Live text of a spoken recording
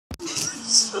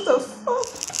What the fuck?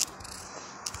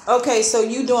 Okay, so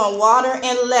you doing water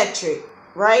and electric,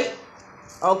 right?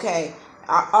 Okay.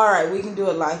 All right, we can do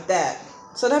it like that.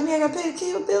 So that means I gotta pay the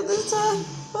cable bill this time?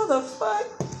 What the fuck?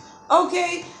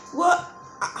 Okay, well,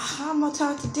 how am I gonna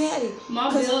talk to Daddy?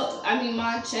 My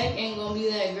check ain't gonna be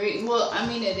that great. Well, I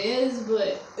mean it is,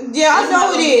 but yeah, I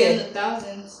know it is. In the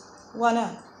thousands. Why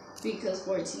not? Because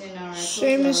 14 an hour.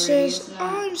 Sheamus says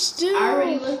I'm still I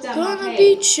already looked at gonna my be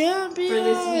pay champion for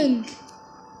this week.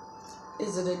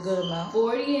 Is it a good amount?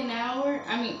 40 an hour.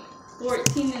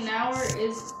 14 an hour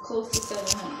is close to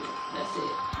 700. That's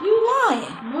it. You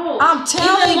lying? No. I'm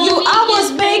telling you, I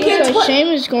was making.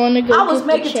 Sheamus going to go. I was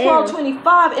making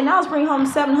 $12.25, and I was bringing home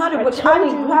 $700, which I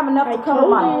didn't have enough to cover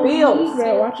my bills.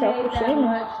 Watch out for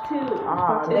Sheamus.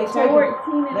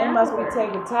 They must be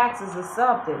taking taxes or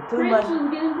something. Too much. Chris was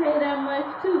getting paid that much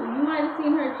too. You might have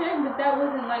seen her check, but that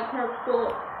wasn't like her full.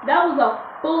 That was a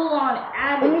full-on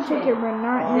added check. Let me take it, but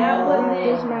not in that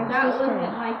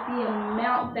wasn't like the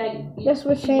amount that. That's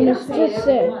what Sheamus just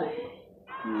said.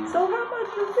 So how much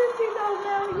does $15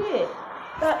 now get?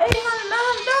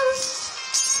 $800,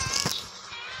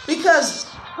 $900? Because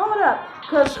hold up,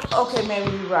 okay, maybe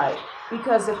you're right.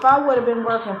 Because if I would have been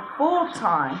working full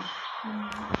time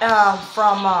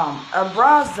from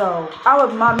Abrazo,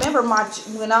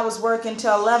 when I was working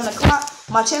till 11 o'clock,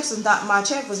 my check was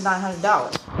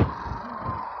 $900.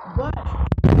 But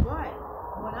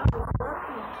when I was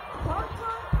working part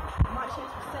time, my check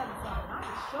was $700. I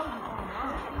can show you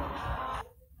online.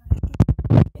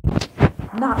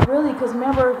 Not really, because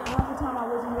remember half the time I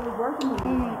wasn't really working with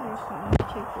you.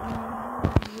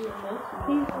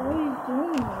 He's always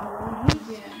doing that.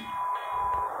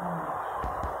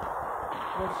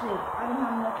 Well, shit, I didn't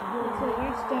have enough to do it. So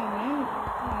that's the amount.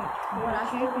 When I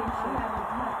said I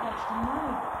had extra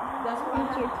money. That's why I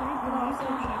had,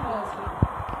 because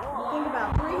think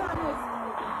about 300.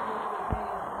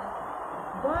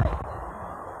 But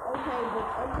okay,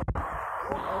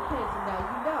 so now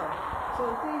you know. So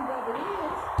the thing of it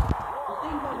is,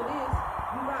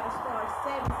 you gotta start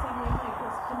saving some of your money,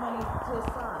 put some money to the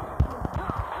side.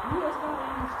 You just gotta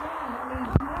understand. I mean,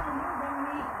 you never know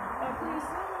that pretty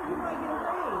soon you might get a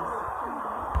raise.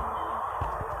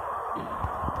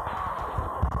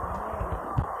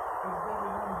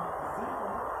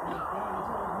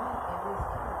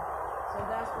 So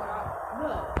that's what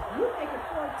look. You make it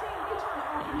 14. You're trying to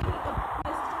offer me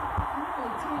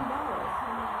only $10.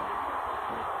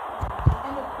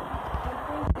 And the thing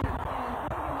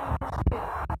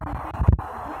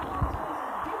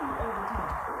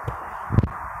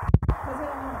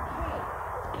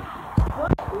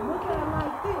look at it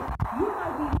like this. You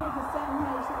might be making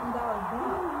 $700 something back.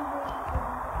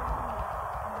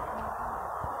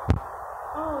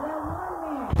 Oh, that one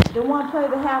man. The one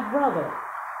played the half brother.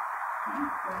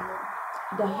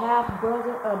 The half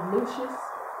brother of Lucius.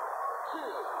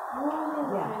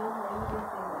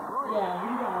 Yeah, he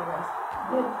got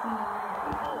arrested.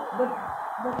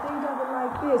 But think of it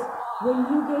like this. When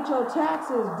you get your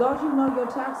taxes, don't you know your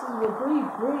taxes were pretty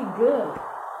good?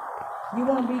 You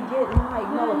won't be getting like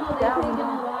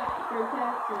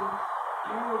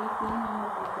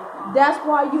 $1,000. That's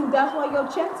why your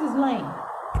checks is lame.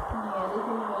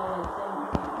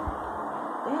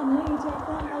 Damn, they didn't take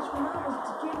that much when I was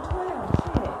getting 12.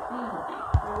 Shit.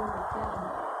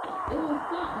 It was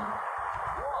something.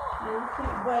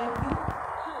 But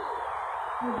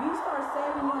if you start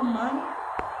saving your money,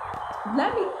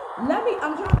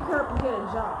 I'm trying to hurry up and get a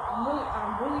job. I'm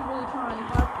really trying to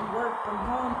work from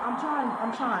home. I'm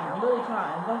really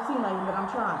trying. It don't seem like it, but I'm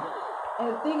trying. And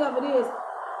the thing of it is,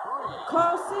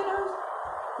 call centers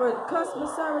for customer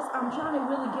service, I'm trying to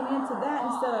really get into that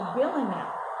instead of billing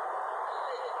now.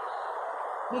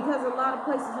 Because a lot of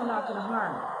places are not going to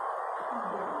hire me.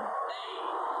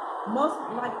 Most,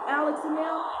 like Alex,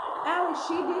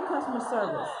 she did customer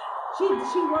service. She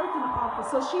worked in the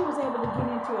office, so she was able to get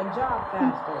into a job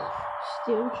faster.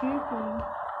 Still tripping.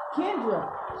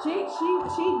 Kendra, she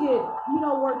did,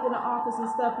 worked in the office and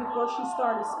stuff before she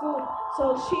started school,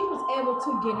 so she was able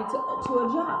to get into a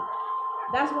job.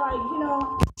 That's why,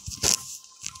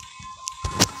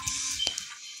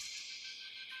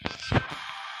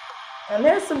 and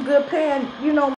there's some good paying,